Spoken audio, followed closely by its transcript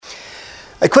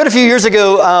Quite a few years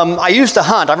ago, I used to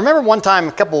hunt. I remember one time,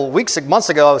 months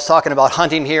ago, I was talking about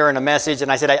hunting here in a message,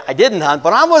 and I said I didn't hunt.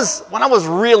 But when I was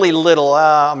really little,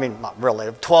 not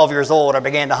really, 12 years old, I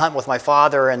began to hunt with my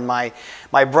father and my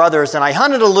brothers, and I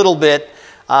hunted a little bit.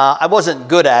 I wasn't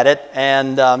good at it,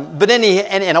 and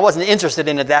I wasn't interested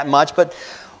in it that much. But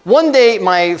one day,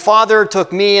 my father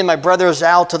took me and my brothers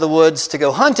out to the woods to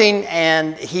go hunting,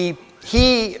 and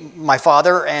my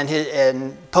father,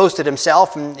 and posted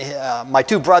himself and my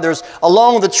two brothers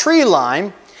along the tree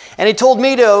line, and he told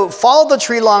me to follow the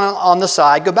tree line on the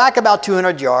side, go back about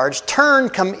 200 yards, turn,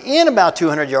 come in about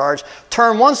 200 yards,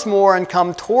 turn once more and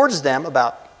come towards them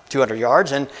about 200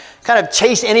 yards, and kind of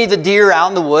chase any of the deer out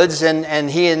in the woods, and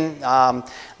he and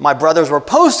my brothers were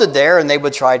posted there, and they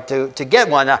would try to get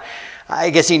one. I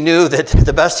guess he knew that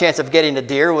the best chance of getting a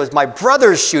deer was my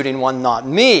brothers shooting one, not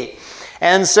me.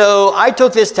 And so I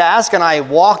took this task and I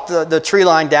walked the tree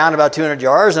line down about 200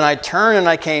 yards, and I turned and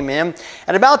I came in.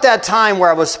 And about that time where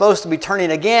I was supposed to be turning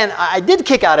again, I did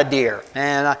kick out a deer.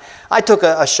 And I took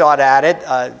a shot at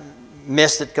it,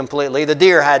 missed it completely. The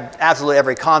deer had absolutely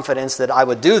every confidence that I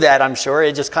would do that, I'm sure.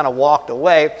 It just kind of walked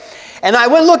away. And I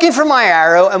went looking for my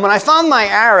arrow, and when I found my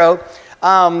arrow,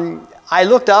 I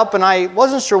looked up and I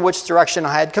wasn't sure which direction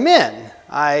I had come in.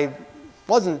 I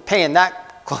wasn't paying that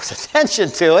close attention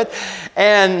to it,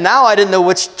 and now I didn't know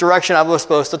which direction I was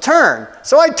supposed to turn.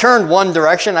 So I turned one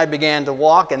direction, I began to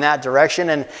walk in that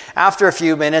direction, and after a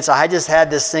few minutes I just had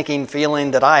this sinking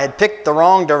feeling that I had picked the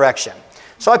wrong direction.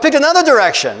 So I picked another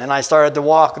direction, and I started to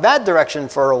walk that direction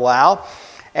for a while,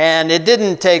 and it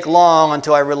didn't take long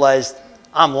until I realized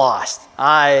I'm lost.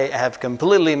 I have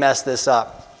completely messed this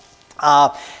up.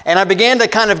 And I began to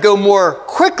kind of go more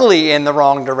quickly in the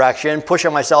wrong direction,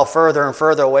 pushing myself further and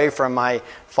further away from my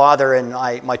father and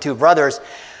my two brothers.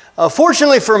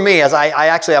 Fortunately for me, as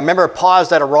I remember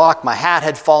paused at a rock, my hat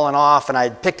had fallen off, and I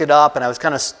had picked it up, and I was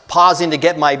kind of pausing to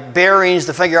get my bearings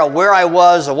to figure out where I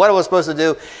was or what I was supposed to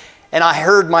do, and I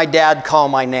heard my dad call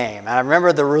my name. And I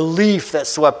remember the relief that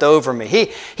swept over me. He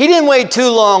didn't wait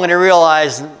too long, and he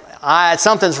realized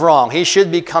something's wrong. He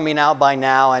should be coming out by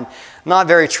now, and not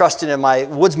very trusting in my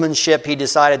woodsmanship, he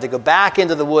decided to go back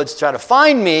into the woods to try to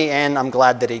find me, and I'm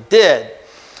glad that he did.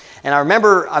 And I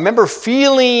remember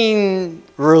feeling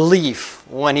relief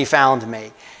when he found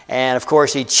me. And of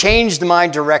course, he changed my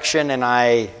direction, and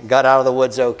I got out of the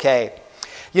woods okay.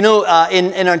 You know,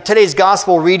 in today's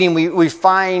gospel reading, we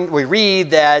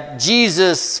read that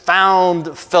Jesus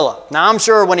found Philip. Now, I'm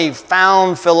sure when he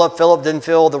found Philip didn't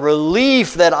feel the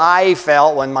relief that I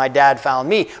felt when my dad found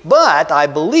me. But I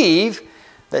believe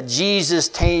that Jesus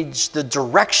changed the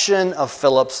direction of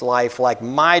Philip's life like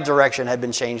my direction had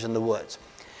been changed in the woods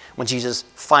when Jesus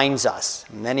finds us.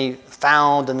 And then he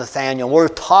found Nathanael. We'll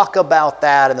talk about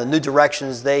that and the new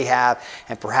directions they have,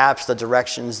 and perhaps the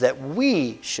directions that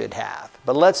we should have.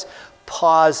 But let's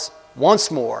pause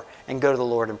once more and go to the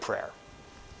Lord in prayer.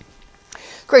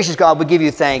 Gracious God, we give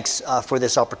you thanks for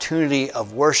this opportunity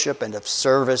of worship and of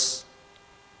service.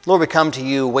 Lord, we come to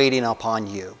you waiting upon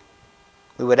you.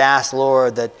 We would ask,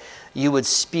 Lord, that you would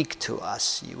speak to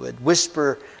us. You would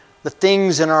whisper the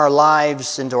things in our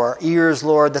lives into our ears,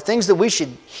 Lord, the things that we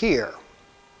should hear.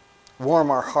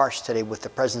 Warm our hearts today with the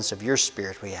presence of your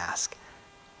Spirit, we ask.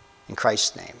 In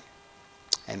Christ's name,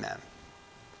 amen.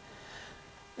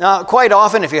 Now, quite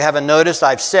often, if you haven't noticed,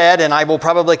 I've said, and I will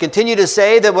probably continue to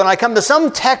say, that when I come to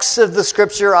some texts of the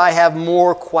Scripture, I have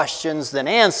more questions than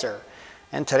answer.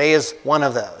 And today is one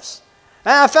of those.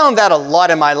 And I found that a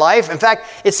lot in my life. In fact,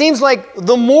 it seems like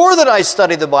the more that I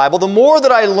study the Bible, the more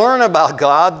that I learn about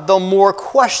God, the more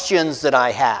questions that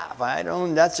I have.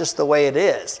 That's just the way it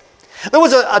is. There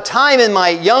was a time in my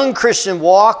young Christian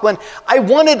walk when I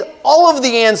wanted all of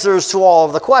the answers to all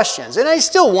of the questions. And I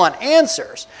still want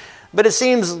answers. But it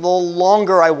seems the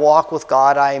longer I walk with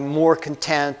God, I'm more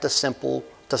content to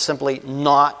simply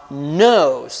not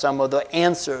know some of the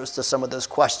answers to some of those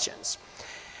questions.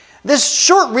 This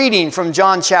short reading from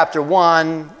John chapter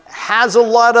 1 has a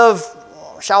lot of,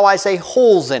 shall I say,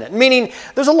 holes in it. Meaning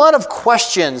there's a lot of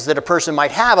questions that a person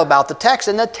might have about the text,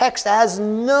 and the text has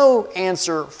no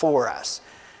answer for us.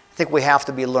 I think we have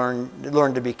to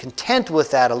learn to be content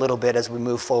with that a little bit as we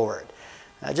move forward.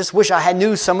 I just wish I had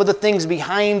knew some of the things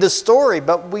behind the story,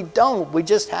 but we don't. We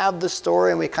just have the story,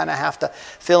 and we kind of have to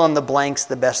fill in the blanks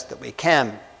the best that we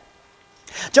can.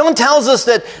 John tells us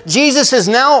that Jesus is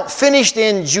now finished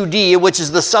in Judea, which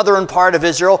is the southern part of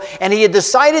Israel, and he had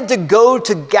decided to go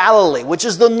to Galilee, which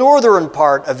is the northern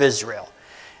part of Israel.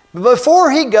 But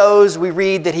before he goes, we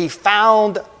read that he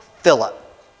found Philip.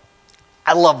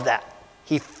 I love that.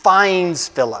 He finds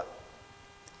Philip.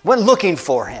 Went looking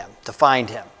for him to find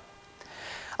him.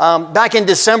 Back in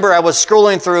December, I was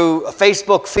scrolling through a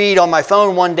Facebook feed on my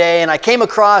phone one day, and I came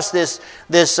across this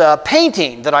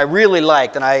painting that I really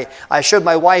liked, and I showed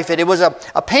my wife it. It was a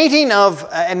painting of,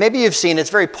 and maybe you've seen it, it's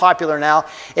very popular now.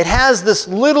 It has this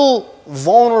little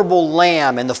vulnerable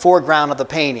lamb in the foreground of the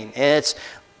painting. And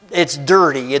it's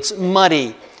dirty, it's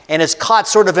muddy, and it's caught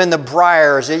sort of in the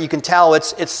briars. You can tell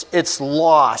it's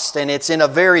lost, and it's in a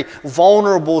very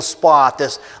vulnerable spot,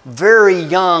 this very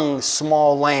young,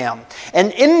 small lamb.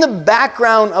 And in the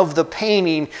background of the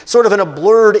painting, sort of in a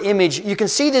blurred image, you can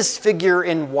see this figure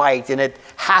in white, and it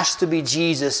has to be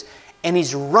Jesus, and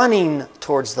he's running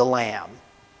towards the lamb.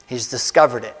 He's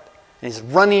discovered it, and he's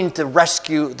running to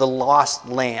rescue the lost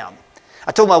lamb.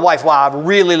 I told my wife, wow, I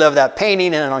really love that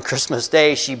painting, and on Christmas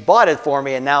Day, she bought it for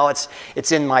me, and now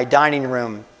it's in my dining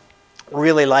room.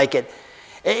 Really like it.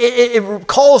 It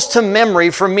calls to memory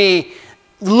for me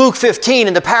Luke 15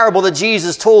 and the parable that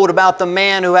Jesus told about the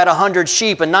man who had 100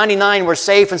 sheep, and 99 were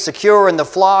safe and secure in the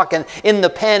flock and in the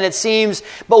pen, it seems,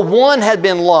 but one had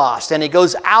been lost, and he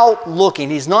goes out looking.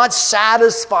 He's not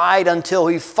satisfied until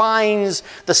he finds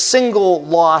the single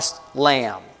lost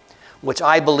lamb, which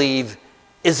I believe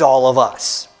is all of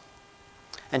us.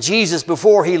 And Jesus,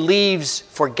 before he leaves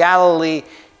for Galilee,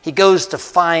 he goes to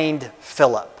find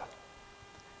Philip.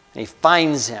 And he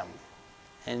finds him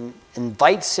and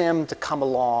invites him to come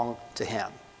along to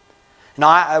him.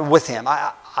 Now, with him,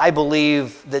 I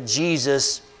believe that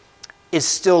Jesus is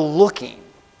still looking.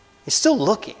 He's still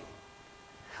looking.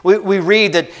 We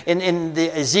read that in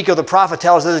Ezekiel, the prophet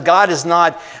tells us that God is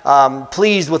not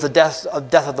pleased with the death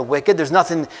of the wicked. There's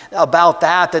nothing about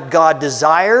that God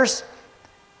desires.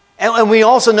 And we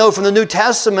also know from the New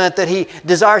Testament that he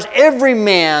desires every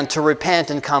man to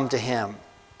repent and come to him.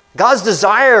 God's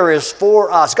desire is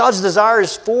for us. God's desire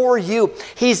is for you.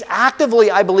 He's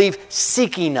actively, I believe,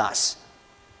 seeking us.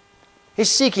 He's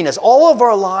seeking us. All of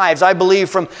our lives, I believe,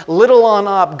 from little on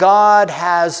up, God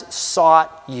has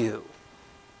sought you.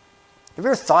 Have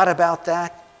you ever thought about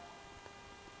that?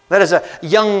 That as a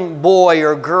young boy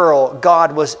or girl,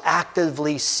 God was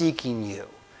actively seeking you,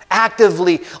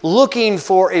 actively looking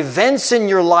for events in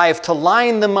your life to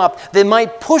line them up that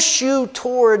might push you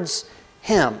towards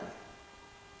him,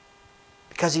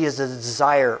 because he has a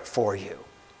desire for you,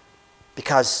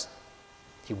 because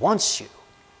he wants you.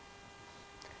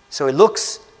 So he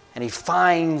looks and he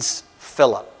finds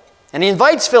Philip, and he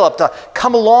invites Philip to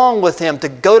come along with him to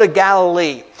go to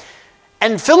Galilee.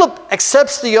 And Philip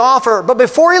accepts the offer, but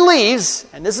before he leaves,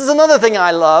 and this is another thing I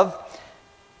love,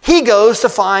 he goes to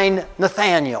find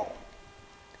Nathanael.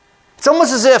 It's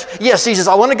almost as if, yes, Jesus,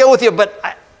 I want to go with you, but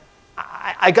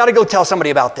I got to go tell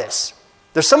somebody about this.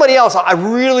 There's somebody else I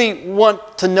really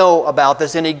want to know about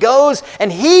this. And he goes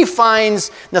and he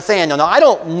finds Nathanael. Now, I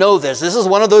don't know this. This is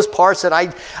one of those parts that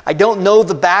I don't know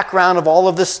the background of all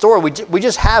of this story. We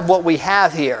just have what we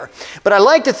have here. But I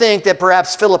like to think that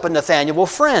perhaps Philip and Nathanael were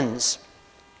friends.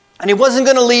 And he wasn't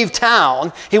going to leave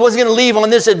town. He wasn't going to leave on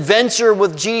this adventure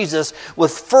with Jesus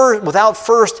without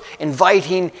first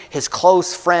inviting his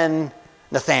close friend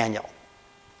Nathanael.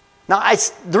 Now,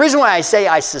 the reason why I say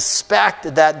I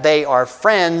suspect that they are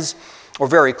friends or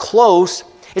very close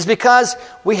is because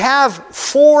we have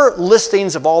 4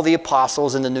 listings of all the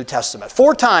apostles in the New Testament.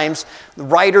 4 times the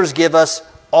writers give us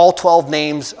all 12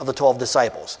 names of the 12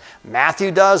 disciples.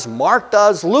 Matthew does, Mark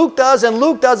does, Luke does, and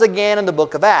Luke does again in the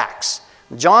book of Acts.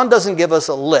 John doesn't give us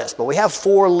a list, but we have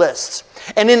 4 lists.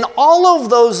 And in all of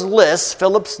those lists,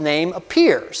 Philip's name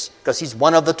appears because he's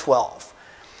one of the 12.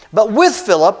 But with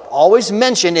Philip, always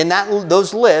mentioned in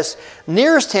those lists,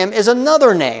 nearest him is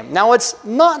another name. Now, it's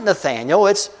not Nathanael,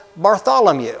 it's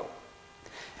Bartholomew.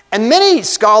 And many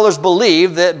scholars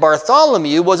believe that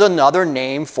Bartholomew was another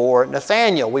name for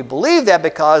Nathanael. We believe that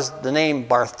because the name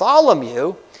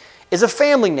Bartholomew is a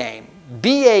family name.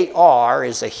 B-A-R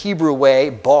is a Hebrew way,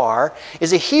 bar,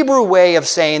 is a Hebrew way of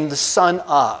saying the son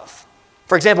of.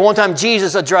 For example, one time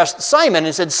Jesus addressed Simon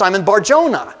and said, Simon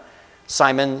Bar-Jonah.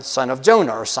 Simon, son of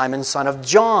Jonah, or Simon, son of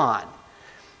John.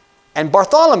 And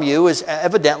Bartholomew is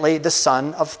evidently the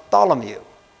son of Tholomew.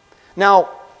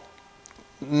 Now,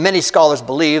 many scholars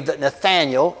believe that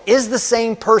Nathanael is the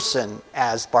same person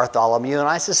as Bartholomew, and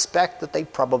I suspect that they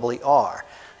probably are.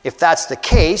 If that's the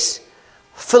case,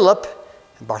 Philip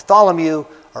and Bartholomew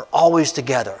are always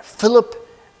together. Philip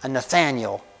and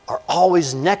Nathanael are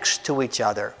always next to each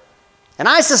other. And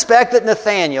I suspect that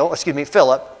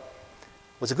Philip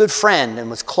was a good friend and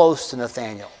was close to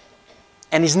Nathanael.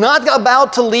 And he's not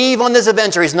about to leave on this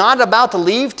adventure. He's not about to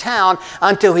leave town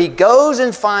until he goes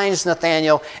and finds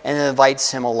Nathanael and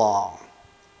invites him along.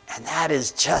 And that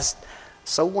is just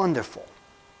so wonderful.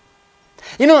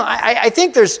 I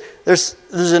think there's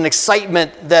an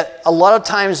excitement that a lot of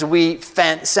times we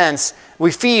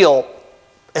feel,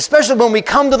 especially when we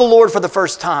come to the Lord for the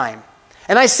first time.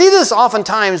 And I see this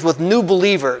oftentimes with new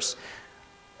believers.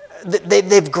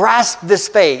 They've grasped this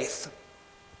faith.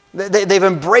 They've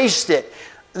embraced it.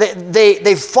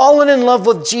 They've fallen in love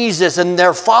with Jesus and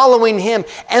they're following Him.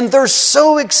 And they're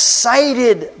so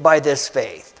excited by this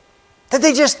faith that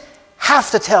they just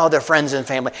have to tell their friends and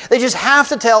family. They just have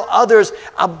to tell others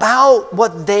about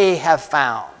what they have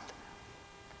found.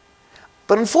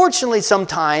 But unfortunately,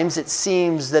 sometimes it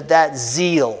seems that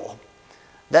zeal,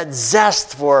 that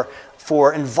zest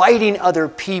for inviting other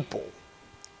people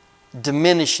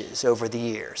diminishes over the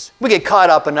years. We get caught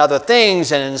up in other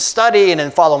things and in study and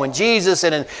in following Jesus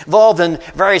and involved in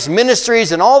various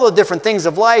ministries and all the different things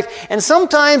of life. And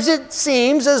sometimes it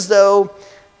seems as though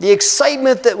the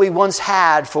excitement that we once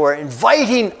had for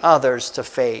inviting others to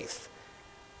faith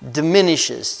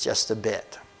diminishes just a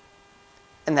bit.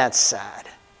 And that's sad.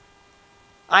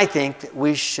 I think that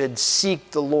we should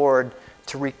seek the Lord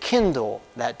to rekindle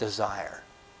that desire.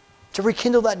 To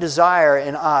rekindle that desire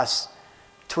in us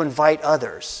to invite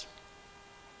others.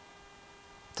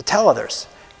 To tell others,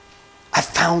 I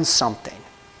found something.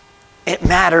 It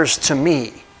matters to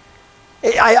me.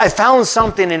 I found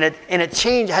something and it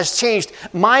has changed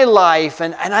my life,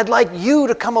 and I'd like you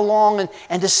to come along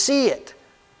and to see it.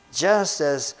 Just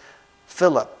as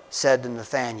Philip said to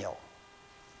Nathanael,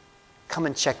 come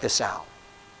and check this out.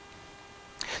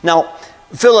 Now,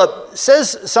 Philip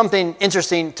says something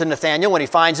interesting to Nathanael when he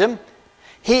finds him.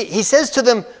 He says to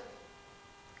them,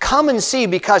 come and see,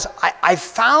 because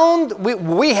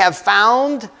we have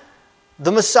found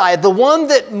the Messiah, the one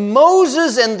that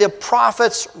Moses and the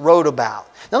prophets wrote about.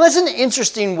 Now that's an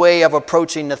interesting way of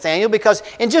approaching Nathanael, because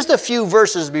in just a few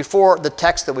verses before the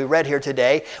text that we read here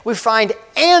today, we find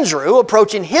Andrew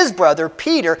approaching his brother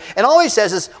Peter, and all he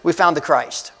says is, we found the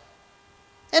Christ.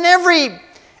 And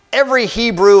every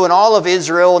Hebrew in all of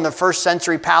Israel in the first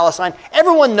century Palestine,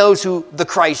 everyone knows who the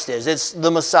Christ is. It's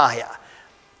the Messiah.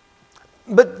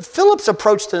 But Philip's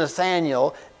approach to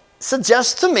Nathanael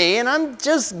suggests to me, and I'm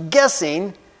just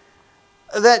guessing,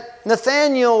 that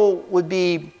Nathanael would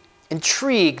be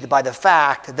intrigued by the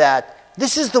fact that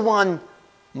this is the one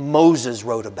Moses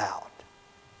wrote about.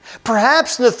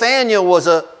 Perhaps Nathanael was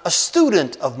a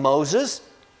student of Moses,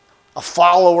 a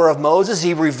follower of Moses.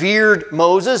 He revered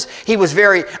Moses. He was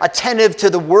very attentive to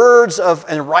the words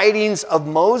and writings of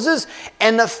Moses.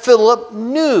 And that Philip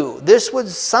knew this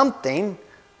was something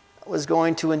that was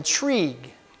going to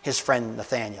intrigue his friend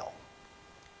Nathanael.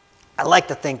 I like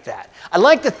to think that. I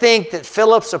like to think that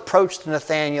Philip's approach to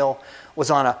Nathanael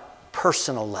was on a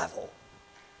personal level.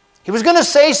 He was going to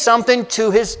say something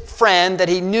to his friend that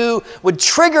he knew would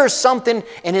trigger something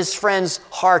in his friend's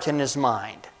heart and his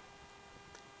mind.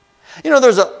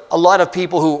 There's a lot of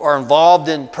people who are involved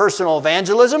in personal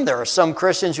evangelism. There are some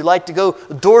Christians who like to go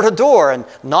door to door and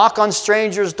knock on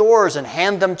strangers' doors and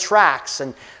hand them tracts.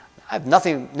 And I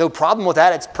have no problem with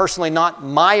that. It's personally not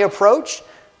my approach,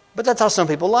 but that's how some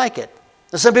people like it.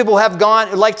 Some people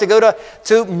like to go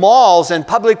to malls and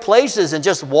public places and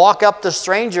just walk up to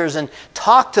strangers and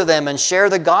talk to them and share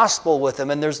the gospel with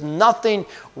them. And there's nothing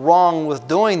wrong with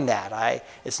doing that.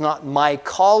 It's not my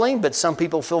calling, but some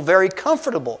people feel very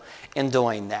comfortable in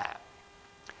doing that.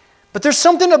 But there's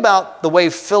something about the way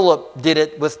Philip did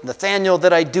it with Nathanael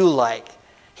that I do like.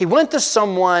 He went to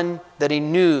someone that he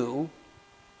knew,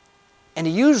 and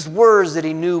he used words that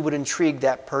he knew would intrigue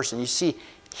that person. You see,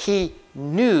 he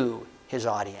knew his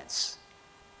audience,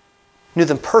 knew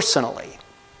them personally,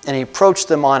 and he approached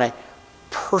them on a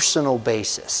personal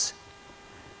basis.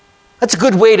 That's a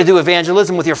good way to do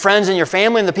evangelism with your friends and your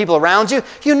family and the people around you.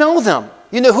 You know them.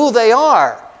 You know who they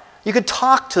are. You could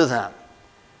talk to them.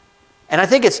 And I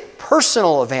think it's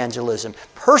personal evangelism,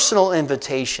 personal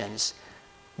invitations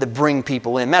that bring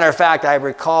people in. Matter of fact, I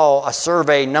recall a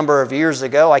survey a number of years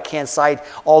ago. I can't cite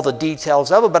all the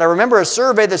details of it, but I remember a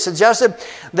survey that suggested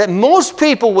that most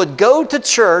people would go to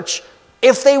church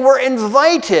if they were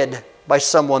invited by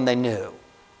someone they knew.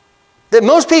 That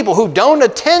most people who don't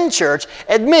attend church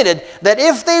admitted that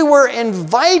if they were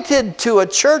invited to a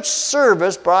church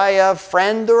service by a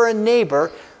friend or a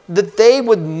neighbor, that they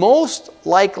would most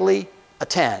likely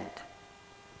attend.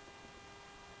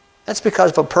 That's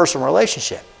because of a personal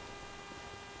relationship.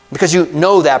 Because you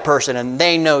know that person and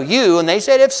they know you, and they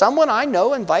said, if someone I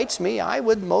know invites me, I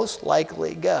would most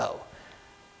likely go.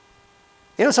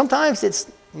 Sometimes it's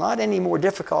not any more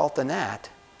difficult than that.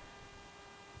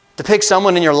 To pick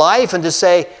someone in your life and to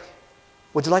say,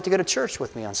 would you like to go to church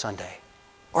with me on Sunday?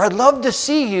 Or I'd love to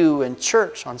see you in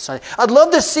church on Sunday. I'd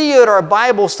love to see you at our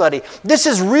Bible study. This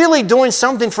is really doing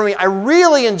something for me. I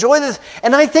really enjoy this,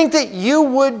 and I think that you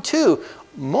would too.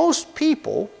 Most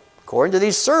people, according to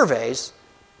these surveys,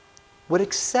 would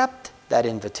accept that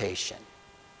invitation,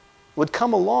 would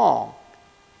come along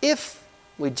if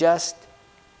we just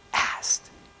asked.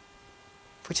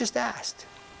 If we just asked.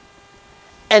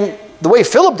 And the way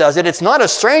Philip does it, it's not a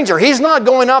stranger. He's not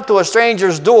going up to a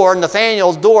stranger's door,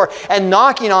 Nathanael's door, and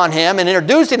knocking on him and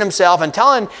introducing himself and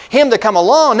telling him to come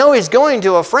along. No, he's going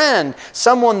to a friend,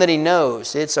 someone that he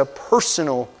knows. It's a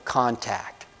personal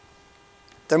contact.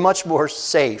 They're much more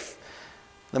safe.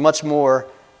 They're much more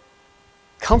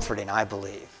comforting, I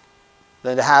believe,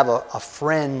 than to have a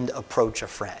friend approach a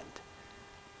friend.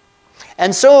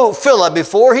 And so Philip,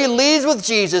 before he leaves with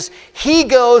Jesus, he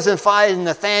goes and finds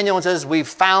Nathanael and says, we've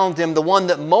found him, the one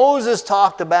that Moses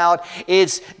talked about.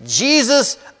 It's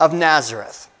Jesus of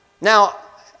Nazareth. Now,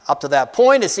 up to that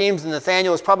point, it seems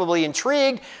Nathanael is probably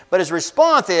intrigued, but his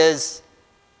response is,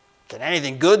 can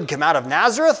anything good come out of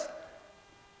Nazareth?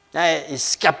 Now, he's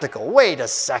skeptical. Wait a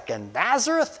second,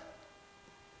 Nazareth?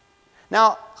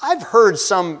 Now, I've heard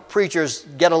some preachers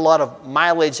get a lot of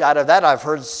mileage out of that. I've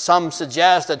heard some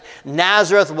suggest that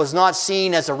Nazareth was not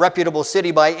seen as a reputable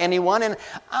city by anyone, and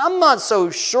I'm not so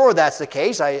sure that's the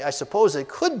case. I suppose it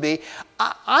could be.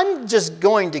 I'm just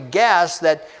going to guess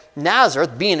that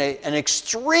Nazareth, being an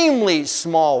extremely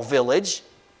small village,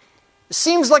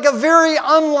 seems like a very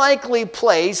unlikely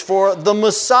place for the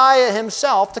Messiah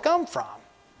himself to come from.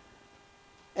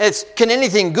 It's, can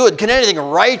anything good, can anything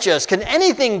righteous, can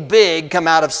anything big come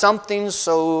out of something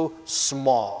so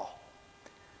small?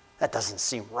 That doesn't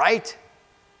seem right.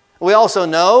 We also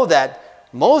know that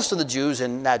most of the Jews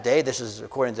in that day, this is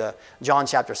according to John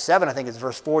chapter 7, I think it's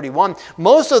verse 41,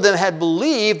 most of them had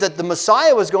believed that the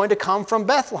Messiah was going to come from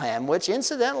Bethlehem, which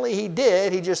incidentally he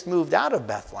did. He just moved out of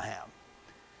Bethlehem.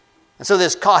 And so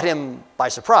this caught him by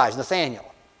surprise, Nathanael.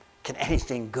 Can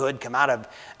anything good come out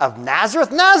of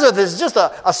Nazareth? Nazareth is just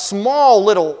a small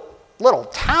little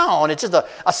town. It's just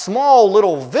a small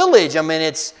little village. I mean,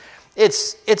 it's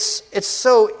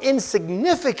so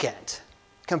insignificant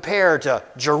compared to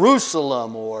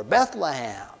Jerusalem or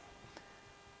Bethlehem.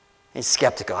 He's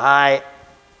skeptical. I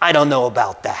don't know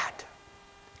about that.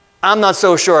 I'm not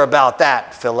so sure about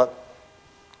that, Philip.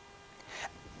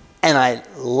 And I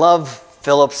love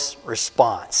Philip's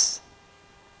response.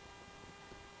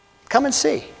 Come and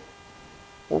see.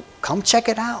 Well, come check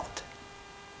it out.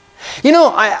 You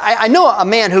know, I know a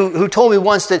man who told me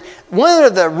once that one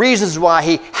of the reasons why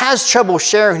he has trouble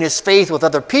sharing his faith with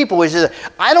other people is that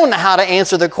I don't know how to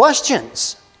answer their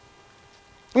questions.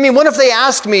 I mean, what if they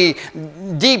ask me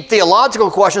deep theological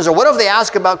questions, or what if they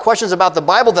ask about questions about the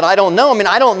Bible that I don't know? I mean,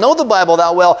 I don't know the Bible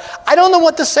that well. I don't know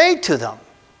what to say to them.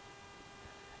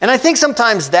 And I think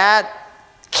sometimes that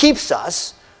keeps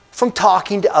us from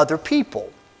talking to other people.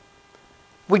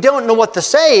 We don't know what to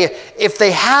say if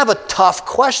they have a tough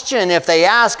question, if they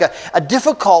ask a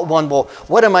difficult one. Well,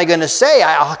 what am I going to say?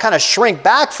 I'll kind of shrink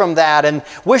back from that and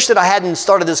wish that I hadn't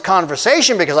started this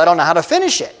conversation because I don't know how to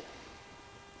finish it.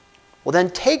 Well, then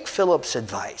take Philip's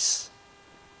advice.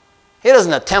 He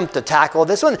doesn't attempt to tackle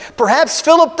this one. Perhaps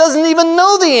Philip doesn't even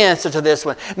know the answer to this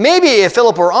one. Maybe if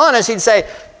Philip were honest, he'd say,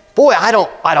 boy, I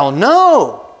don't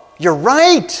know. You're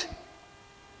right.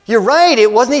 You're right.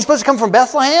 Wasn't he supposed to come from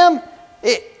Bethlehem?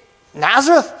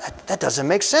 Nazareth? That doesn't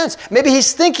make sense. Maybe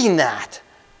he's thinking that.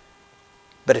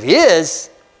 But if he is,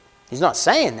 he's not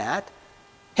saying that.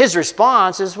 His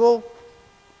response is, well,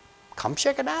 come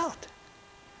check it out.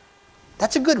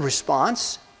 That's a good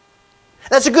response.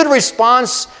 That's a good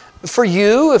response for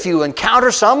you if you encounter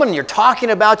someone and you're talking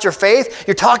about your faith,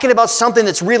 you're talking about something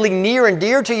that's really near and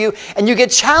dear to you, and you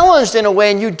get challenged in a way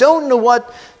and you don't know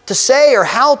what to say or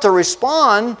how to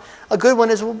respond. A good one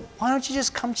is, well, why don't you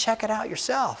just come check it out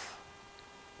yourself?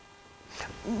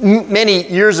 Many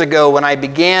years ago when I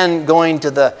began going to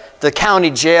the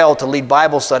county jail to lead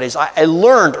Bible studies, I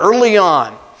learned early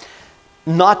on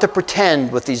not to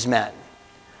pretend with these men.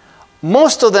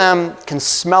 Most of them can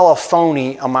smell a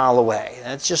phony a mile away.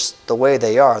 That's just the way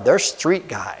they are. They're street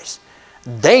guys.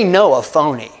 They know a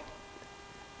phony.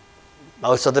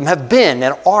 Most of them have been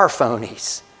and are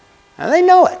phonies. And they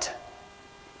know it.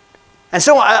 And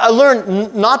so I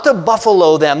learned not to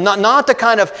buffalo them, not to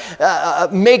kind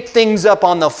of make things up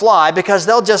on the fly, because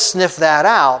they'll just sniff that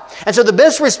out. And so the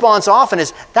best response often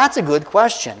is, that's a good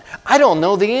question. I don't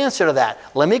know the answer to that.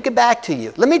 Let me get back to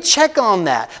you. Let me check on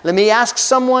that. Let me ask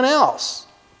someone else.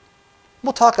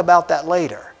 We'll talk about that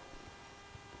later.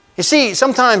 You see,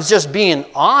 sometimes just being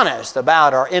honest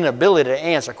about our inability to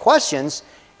answer questions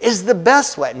is the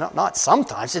best way. Not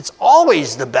sometimes, it's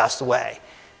always the best way.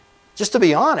 Just to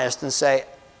be honest and say,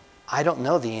 I don't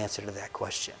know the answer to that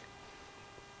question.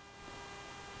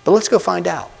 But let's go find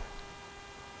out.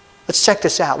 Let's check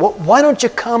this out. Well, why don't you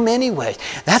come anyways?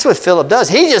 That's what Philip does.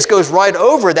 He just goes right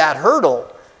over that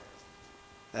hurdle.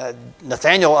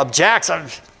 Nathanael objects.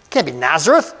 It can't be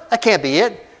Nazareth. That can't be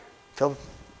it. Philip,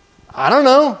 I don't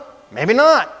know. Maybe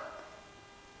not.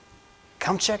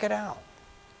 Come check it out.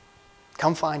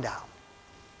 Come find out.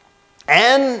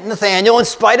 And Nathanael, in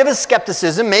spite of his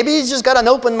skepticism, maybe he's just got an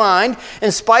open mind,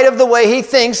 in spite of the way he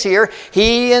thinks here,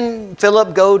 he and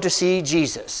Philip go to see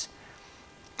Jesus.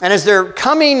 And as they're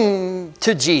coming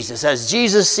to Jesus, as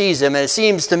Jesus sees him, and it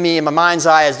seems to me in my mind's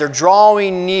eye, as they're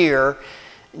drawing near,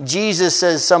 Jesus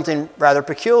says something rather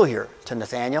peculiar to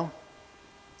Nathanael.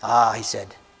 He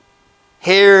said,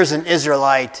 here's an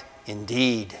Israelite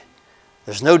indeed.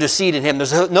 There's no deceit in him.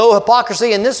 There's no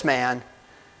hypocrisy in this man.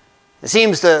 It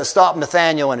seems to stop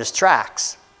Nathanael in his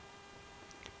tracks.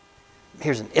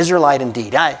 Here's an Israelite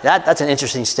indeed. That's an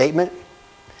interesting statement.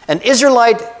 An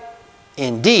Israelite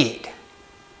indeed.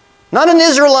 Not an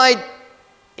Israelite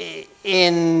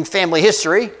in family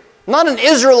history. Not an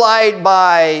Israelite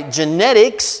by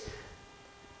genetics.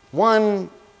 One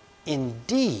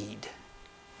indeed.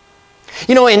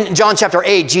 You know, in John chapter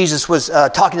 8, Jesus was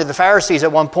talking to the Pharisees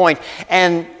at one point,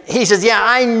 and he says, yeah,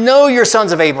 I know you're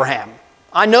sons of Abraham.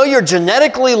 I know you're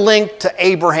genetically linked to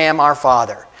Abraham, our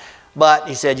father. But,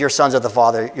 he said, you're sons of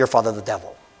your father, the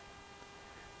devil.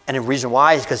 And the reason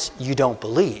why is because you don't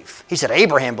believe. He said,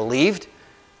 Abraham believed,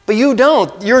 but you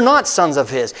don't. You're not sons of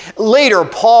his. Later,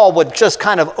 Paul would just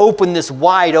kind of open this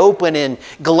wide open in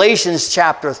Galatians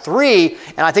chapter 3,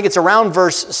 and I think it's around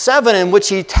verse 7, in which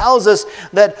he tells us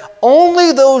that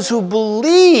only those who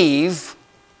believe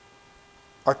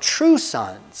are true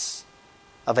sons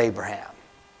of Abraham.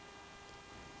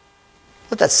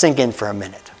 Let that sink in for a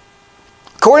minute.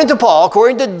 According to Paul,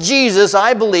 according to Jesus,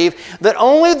 I believe that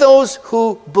only those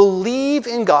who believe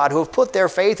in God, who have put their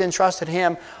faith and trust in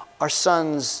him, are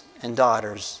sons and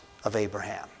daughters of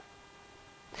Abraham.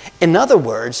 In other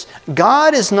words,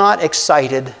 God is not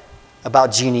excited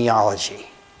about genealogy.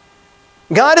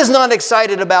 God is not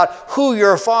excited about who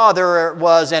your father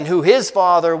was and who his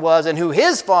father was and who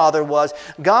his father was.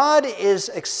 God is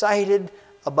excited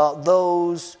about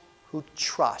those who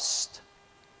trust,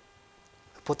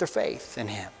 who put their faith in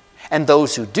him. And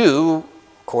those who do,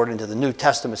 according to the New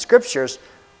Testament scriptures,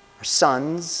 are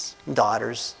sons and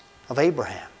daughters of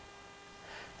Abraham.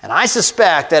 And I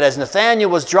suspect that as Nathanael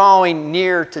was drawing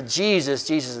near to Jesus,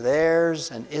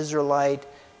 there's an Israelite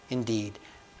indeed.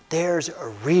 There's a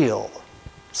real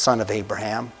son of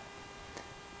Abraham.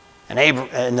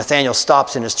 And Nathanael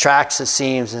stops in his tracks, it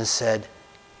seems, and said,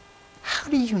 how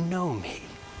do you know me?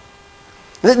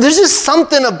 There's just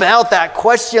something about that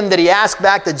question that he asked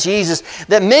back to Jesus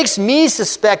that makes me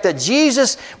suspect that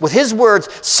Jesus, with his words,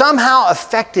 somehow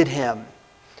affected him.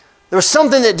 There was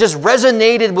something that just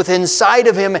resonated with inside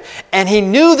of him, and he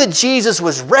knew that Jesus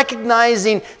was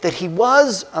recognizing that he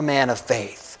was a man of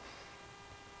faith.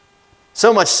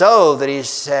 So much so that he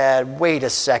said, wait a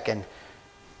second,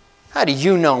 how do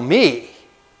you know me?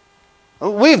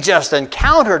 We've just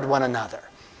encountered one another.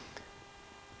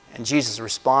 And Jesus'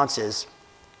 response is,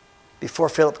 before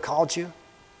Philip called you,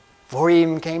 before he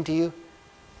even came to you,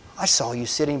 I saw you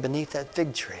sitting beneath that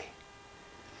fig tree.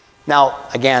 Now,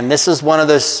 again, this is one of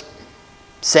those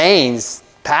sayings,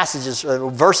 passages,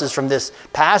 verses from this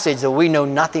passage that we know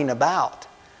nothing about.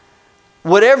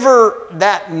 Whatever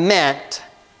that meant,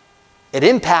 it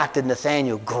impacted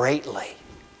Nathanael greatly.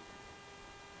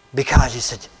 Because he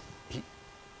said,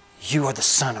 you are the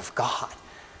Son of God.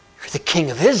 You're the King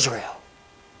of Israel.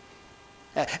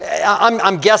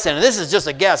 I'm guessing, and this is just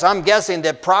a guess, I'm guessing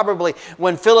that probably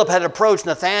when Philip had approached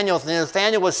Nathanael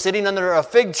was sitting under a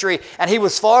fig tree, and he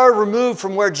was far removed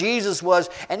from where Jesus was,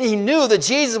 and he knew that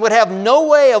Jesus would have no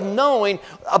way of knowing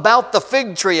about the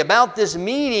fig tree, about this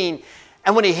meeting.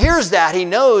 And when he hears that, he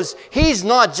knows he's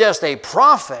not just a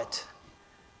prophet,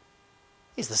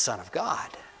 he's the Son of God.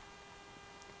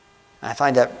 And I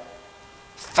find that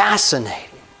fascinating.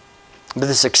 But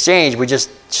this exchange, we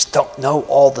just don't know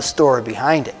all the story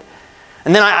behind it.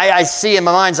 And then I see in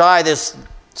my mind's eye this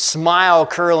smile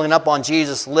curling up on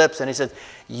Jesus' lips, and he says,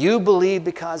 you believe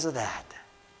because of that.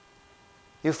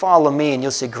 You follow me and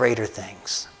you'll see greater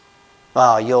things.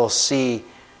 Well, you'll see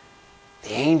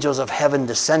the angels of heaven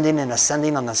descending and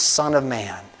ascending on the Son of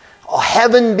Man. All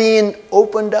heaven being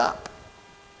opened up.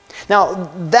 Now,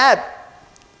 that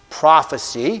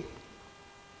prophecy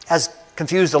has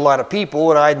confused a lot of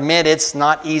people, and I admit it's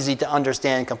not easy to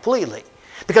understand completely.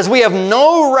 Because we have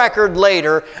no record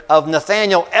later of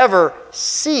Nathanael ever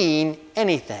seeing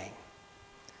anything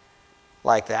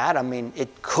like that. I mean,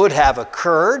 it could have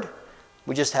occurred.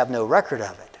 We just have no record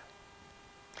of it.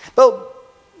 But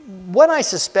what I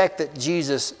suspect that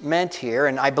Jesus meant here,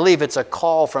 and I believe it's a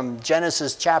call from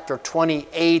Genesis chapter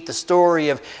 28, the story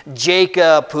of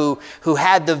Jacob who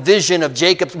had the vision of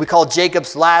Jacob, we call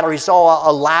Jacob's ladder. He saw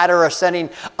a ladder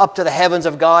ascending up to the heavens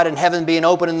of God and heaven being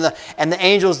open and the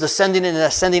angels descending and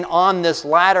ascending on this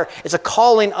ladder. It's a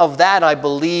calling of that, I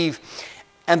believe,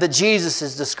 and that Jesus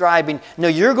is describing. No,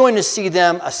 you're going to see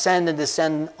them ascend and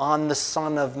descend on the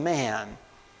Son of Man.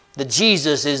 That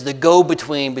Jesus is the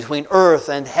go-between between earth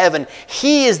and heaven.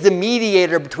 He is the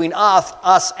mediator between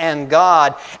us and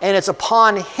God. And it's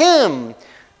upon Him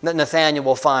that Nathanael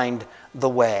will find the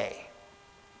way.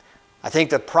 I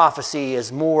think that prophecy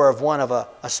is more of one of a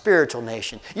spiritual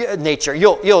nature.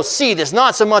 You'll see this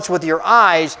not so much with your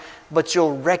eyes, but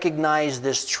you'll recognize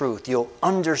this truth. You'll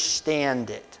understand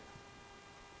it.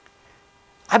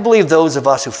 I believe those of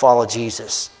us who follow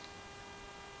Jesus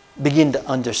begin to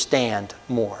understand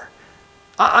more.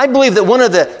 I believe that one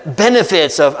of the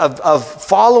benefits of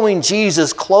following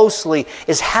Jesus closely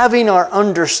is having our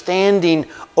understanding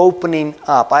opening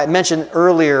up. I mentioned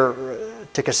earlier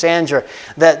to Cassandra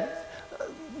that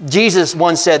Jesus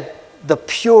once said, the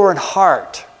pure in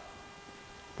heart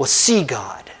will see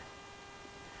God.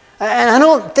 And I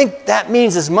don't think that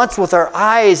means as much with our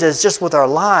eyes as just with our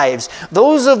lives.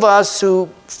 Those of us who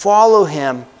follow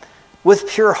Him with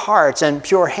pure hearts and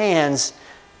pure hands,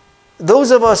 those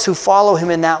of us who follow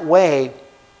Him in that way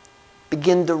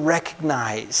begin to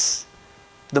recognize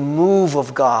the move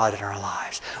of God in our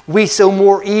lives. We so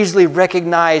more easily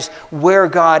recognize where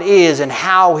God is and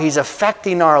how He's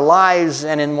affecting our lives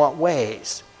and in what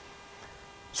ways.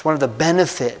 It's one of the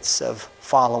benefits of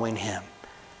following Him,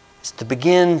 is to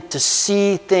begin to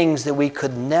see things that we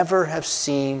could never have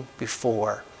seen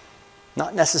before.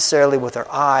 Not necessarily with our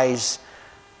eyes,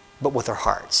 but with our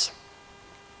hearts.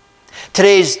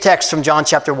 Today's text from John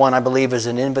chapter 1, I believe, is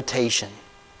an invitation.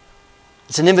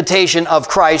 It's an invitation of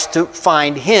Christ to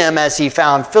find Him as He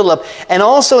found Philip, and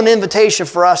also an invitation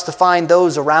for us to find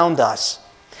those around us.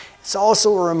 It's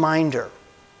also a reminder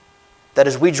that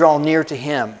as we draw near to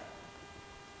Him,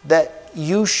 that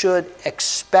you should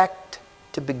expect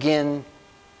to begin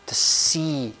to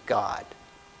see God.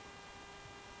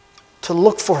 To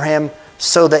look for Him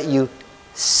so that you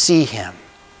see Him.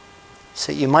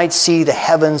 So you might see the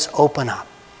heavens open up.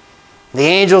 The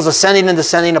angels ascending and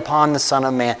descending upon the Son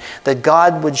of Man. That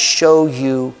God would show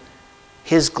you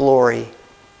His glory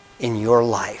in your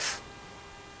life.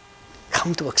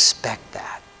 Come to expect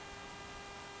that.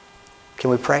 Can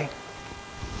we pray?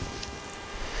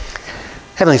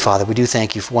 Heavenly Father, we do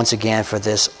thank You once again for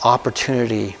this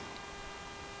opportunity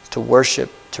to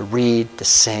worship, to read, to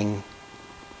sing,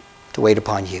 to wait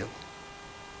upon You.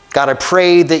 God, I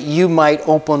pray that You might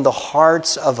open the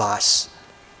hearts of us,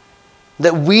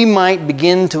 that we might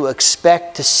begin to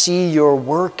expect to see Your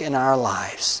work in our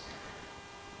lives.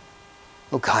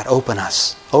 Oh God, open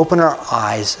us. Open our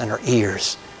eyes and our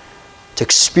ears to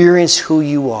experience who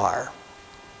You are.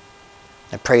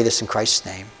 I pray this in Christ's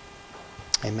name.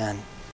 Amen.